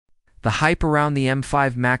The hype around the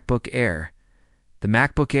M5 MacBook Air. The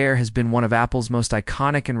MacBook Air has been one of Apple's most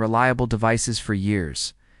iconic and reliable devices for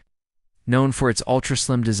years. Known for its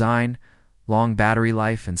ultra-slim design, long battery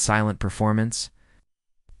life, and silent performance,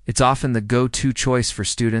 it's often the go-to choice for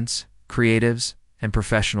students, creatives, and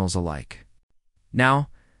professionals alike. Now,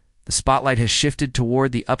 the spotlight has shifted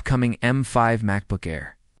toward the upcoming M5 MacBook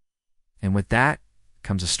Air. And with that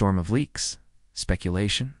comes a storm of leaks,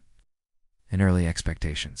 speculation, and early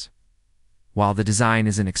expectations. While the design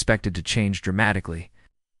isn't expected to change dramatically,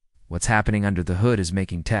 what's happening under the hood is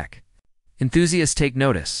making tech enthusiasts take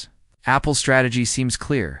notice. Apple's strategy seems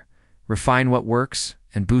clear: refine what works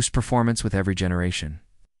and boost performance with every generation.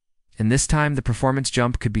 And this time, the performance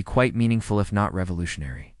jump could be quite meaningful if not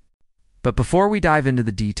revolutionary. But before we dive into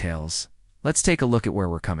the details, let's take a look at where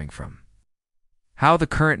we're coming from. How the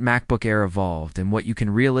current MacBook Air evolved and what you can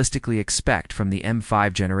realistically expect from the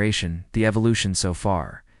M5 generation, the evolution so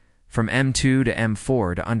far. From M2 to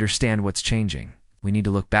M4, to understand what's changing, we need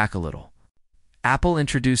to look back a little. Apple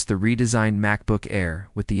introduced the redesigned MacBook Air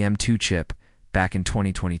with the M2 chip back in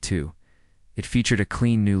 2022. It featured a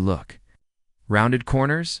clean new look, rounded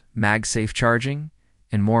corners, MagSafe charging,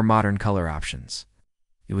 and more modern color options.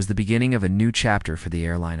 It was the beginning of a new chapter for the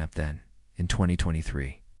Air lineup then, in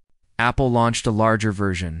 2023. Apple launched a larger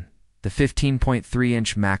version, the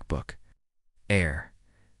 15.3-inch MacBook Air.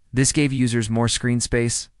 This gave users more screen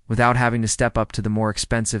space without having to step up to the more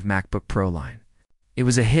expensive MacBook Pro line. It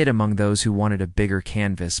was a hit among those who wanted a bigger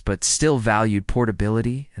canvas but still valued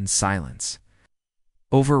portability and silence.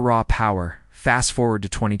 Over raw power, fast forward to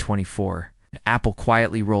 2024, Apple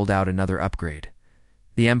quietly rolled out another upgrade,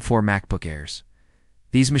 the M4 MacBook Airs.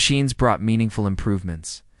 These machines brought meaningful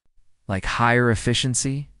improvements, like higher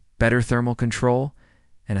efficiency, better thermal control,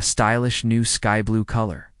 and a stylish new sky blue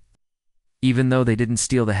color. Even though they didn't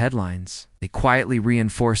steal the headlines, they quietly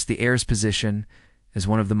reinforced the Air's position as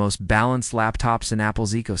one of the most balanced laptops in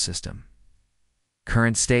Apple's ecosystem.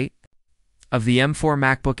 Current state of the M4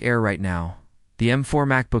 MacBook Air right now. The M4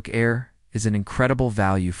 MacBook Air is an incredible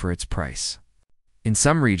value for its price. In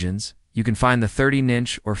some regions, you can find the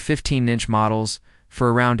 13-inch or 15-inch models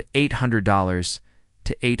for around $800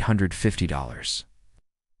 to $850.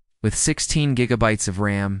 With 16 gigabytes of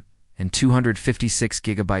RAM and 256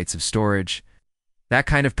 gigabytes of storage, that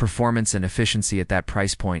kind of performance and efficiency at that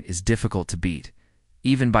price point is difficult to beat,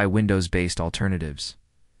 even by Windows-based alternatives.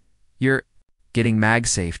 You're getting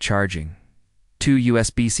MagSafe charging, 2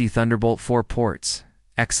 USB-C Thunderbolt 4 ports,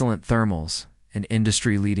 excellent thermals, and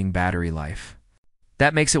industry-leading battery life.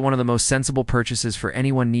 That makes it one of the most sensible purchases for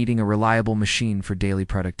anyone needing a reliable machine for daily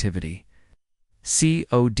productivity.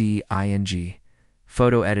 Coding,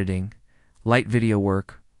 photo editing, light video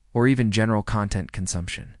work, or even general content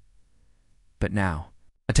consumption. But now,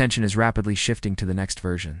 attention is rapidly shifting to the next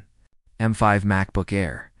version, M5 MacBook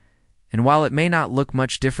Air. And while it may not look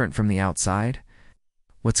much different from the outside,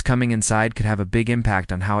 what's coming inside could have a big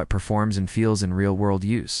impact on how it performs and feels in real-world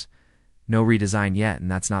use. No redesign yet, and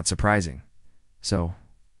that's not surprising. So,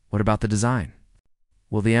 what about the design?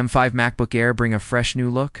 Will the M5 MacBook Air bring a fresh new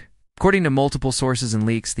look? According to multiple sources and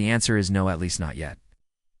leaks, the answer is no, at least not yet.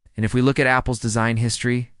 And if we look at Apple's design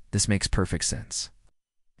history, this makes perfect sense.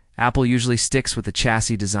 Apple usually sticks with the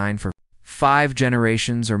chassis design for 5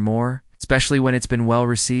 generations or more, especially when it's been well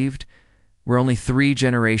received. We're only 3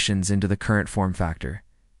 generations into the current form factor.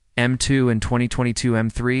 M2 in 2022,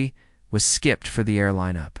 M3 was skipped for the Air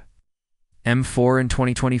lineup. M4 in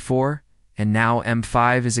 2024, and now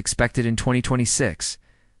M5 is expected in 2026.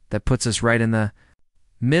 That puts us right in the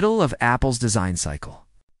middle of Apple's design cycle.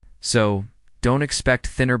 So, don't expect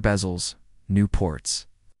thinner bezels, new ports,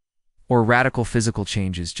 or radical physical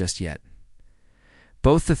changes just yet.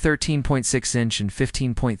 Both the 13.6-inch and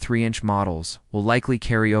 15.3-inch models will likely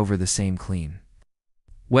carry over the same clean,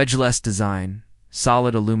 wedge-less design,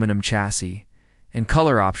 solid aluminum chassis, and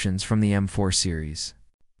color options from the M4 series.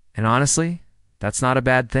 And honestly, that's not a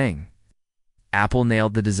bad thing. Apple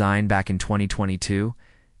nailed the design back in 2022,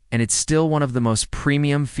 and it's still one of the most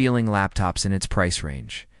premium-feeling laptops in its price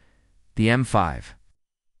range. The M5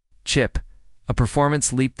 chip, a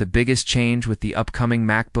performance leap. The biggest change with the upcoming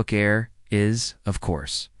MacBook Air is, of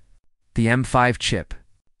course, the M5 chip.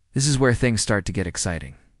 This is where things start to get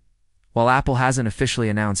exciting. While Apple hasn't officially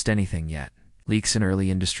announced anything yet, leaks and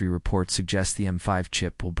early industry reports suggest the M5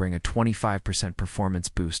 chip will bring a 25% performance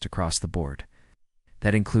boost across the board.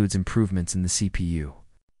 That includes improvements in the CPU,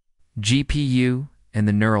 GPU, and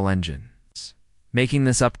the neural engines, making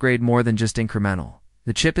this upgrade more than just incremental.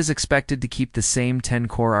 The chip is expected to keep the same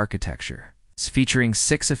 10-core architecture, featuring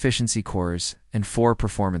 6 efficiency cores and 4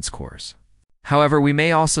 performance cores. However, we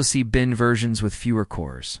may also see bin versions with fewer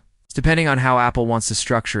cores, depending on how Apple wants to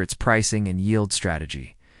structure its pricing and yield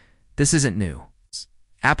strategy. This isn't new.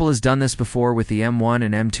 Apple has done this before with the M1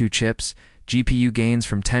 and M2 chips, GPU gains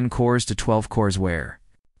from 10 cores to 12 cores where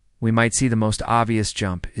we might see the most obvious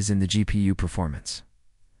jump is in the GPU performance.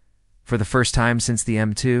 For the first time since the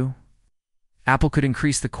M2, Apple could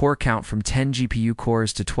increase the core count from 10 GPU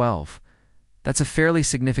cores to 12. That's a fairly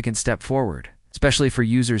significant step forward, especially for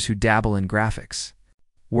users who dabble in graphics,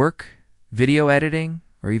 work, video editing,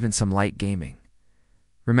 or even some light gaming.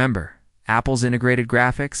 Remember, Apple's integrated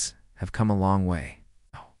graphics have come a long way.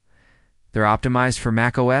 They're optimized for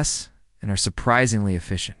macOS and are surprisingly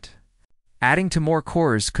efficient. Adding to more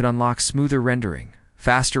cores could unlock smoother rendering,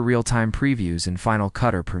 faster real-time previews in Final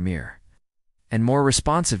Cut or Premiere, and more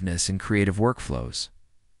responsiveness in creative workflows.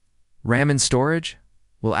 RAM and storage?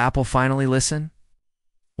 Will Apple finally listen?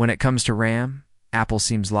 When it comes to RAM, Apple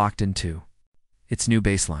seems locked into its new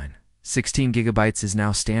baseline. 16 gigabytes is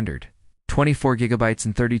now standard. 24 gigabytes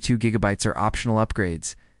and 32 gigabytes are optional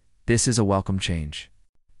upgrades. This is a welcome change.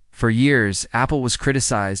 For years, Apple was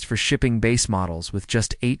criticized for shipping base models with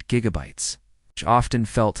just 8 gigabytes, which often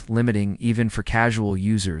felt limiting even for casual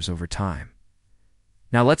users over time.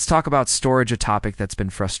 Now let's talk about storage, a topic that's been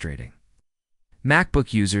frustrating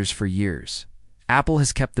MacBook users for years. Apple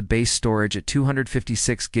has kept the base storage at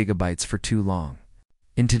 256 gigabytes for too long.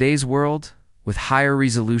 In today's world, with higher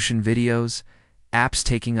resolution videos, apps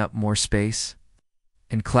taking up more space,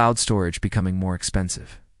 and cloud storage becoming more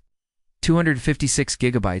expensive, 256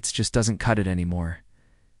 gigabytes just doesn't cut it anymore.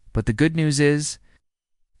 But the good news is,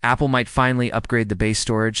 Apple might finally upgrade the base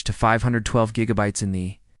storage to 512 gigabytes in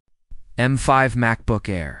the M5 MacBook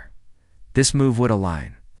Air. This move would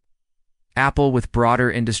align Apple with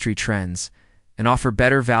broader industry trends and offer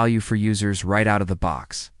better value for users right out of the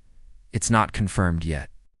box. It's not confirmed yet,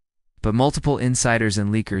 but multiple insiders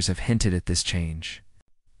and leakers have hinted at this change,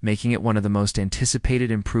 making it one of the most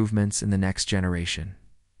anticipated improvements in the next generation.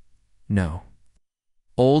 No.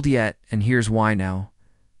 Old yet, and here's why now.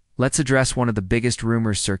 Let's address one of the biggest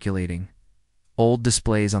rumors circulating: OLED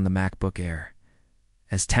displays on the MacBook Air.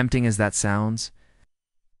 As tempting as that sounds,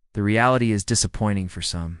 the reality is disappointing for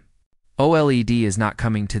some. OLED is not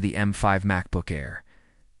coming to the M5 MacBook Air.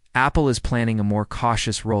 Apple is planning a more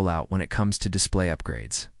cautious rollout when it comes to display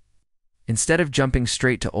upgrades. Instead of jumping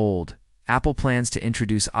straight to OLED, Apple plans to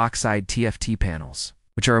introduce oxide TFT panels,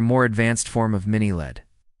 which are a more advanced form of mini LED.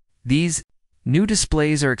 These new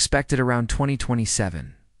displays are expected around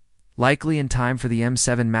 2027, likely in time for the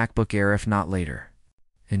M7 MacBook Air if not later.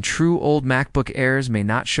 And true OLED MacBook Airs may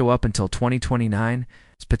not show up until 2029,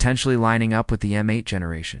 potentially lining up with the M8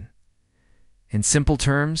 generation. In simple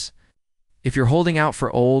terms, if you're holding out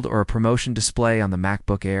for OLED or a promotion display on the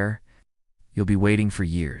MacBook Air, you'll be waiting for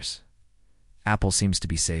years. Apple seems to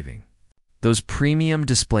be saving those premium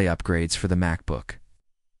display upgrades for the MacBook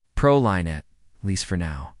Pro line at least for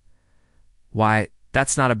now. Why,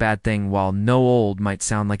 that's not a bad thing. While no OLED might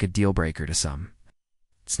sound like a deal breaker to some,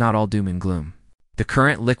 it's not all doom and gloom. The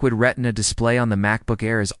current liquid retina display on the MacBook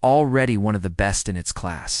Air is already one of the best in its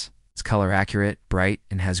class. It's color accurate, bright,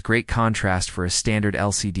 and has great contrast for a standard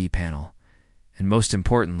LCD panel. And most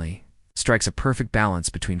importantly, strikes a perfect balance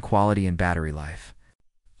between quality and battery life.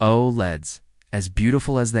 OLEDs, as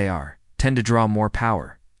beautiful as they are, tend to draw more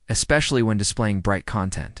power, especially when displaying bright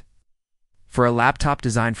content. For a laptop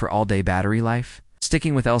designed for all-day battery life,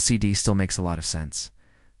 sticking with LCD still makes a lot of sense.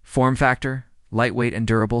 Form factor, lightweight and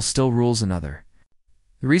durable, still rules another.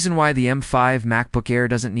 The reason why the M5 MacBook Air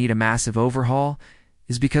doesn't need a massive overhaul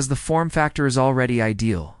is because the form factor is already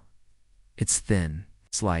ideal. It's thin,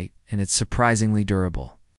 it's light, and it's surprisingly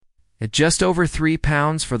durable. At just over 3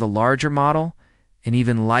 pounds for the larger model, and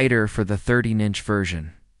even lighter for the 13-inch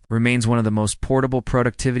version, remains one of the most portable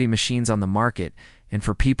productivity machines on the market, and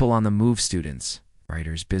for people on the move, students,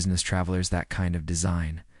 writers, business travelers, that kind of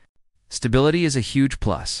design. Stability is a huge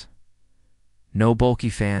plus. No bulky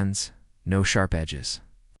fans, no sharp edges.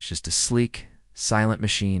 It's just a sleek, silent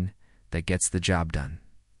machine that gets the job done.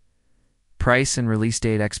 Price and release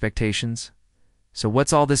date expectations. So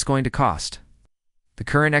what's all this going to cost? The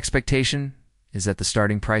current expectation is that the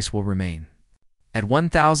starting price will remain at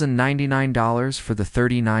 $1,099 for the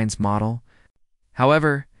 39's model.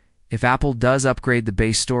 However, if Apple does upgrade the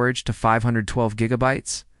base storage to 512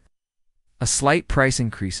 gigabytes, a slight price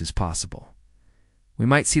increase is possible. We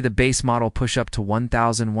might see the base model push up to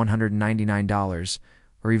 $1,199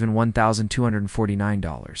 or even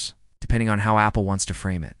 $1,249, depending on how Apple wants to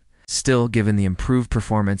frame it. Still, given the improved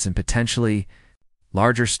performance and potentially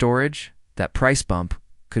larger storage, that price bump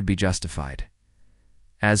could be justified.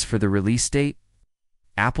 As for the release date,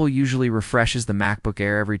 Apple usually refreshes the MacBook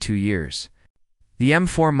Air every 2 years. The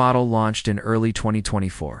M4 model launched in early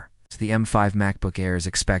 2024. The M5 MacBook Air is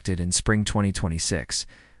expected in spring 2026,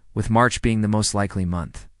 with March being the most likely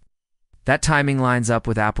month. That timing lines up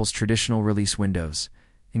with Apple's traditional release windows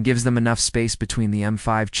and gives them enough space between the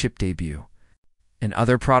M5 chip debut and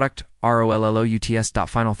other product ROLLOUTS.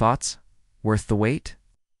 Final thoughts? Worth the wait?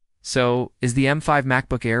 So, is the M5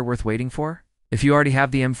 MacBook Air worth waiting for? If you already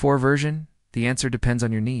have the M4 version, the answer depends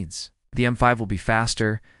on your needs. The M5 will be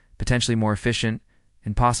faster, potentially more efficient,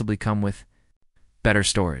 and possibly come with better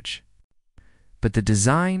storage. But the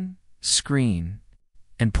design, screen,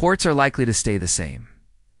 and ports are likely to stay the same.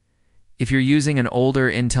 If you're using an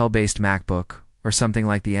older Intel-based MacBook, or something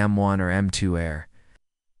like the M1 or M2 Air,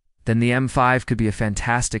 then the M5 could be a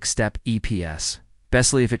fantastic step EPS,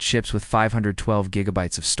 especially if it ships with 512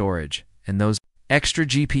 gigabytes of storage and those extra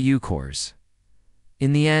GPU cores.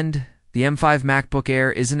 In the end, the M5 MacBook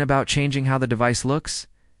Air isn't about changing how the device looks,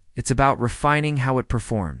 it's about refining how it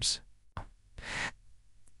performs.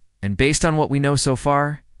 And based on what we know so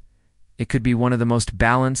far, it could be one of the most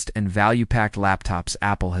balanced and value-packed laptops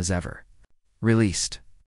Apple has ever released.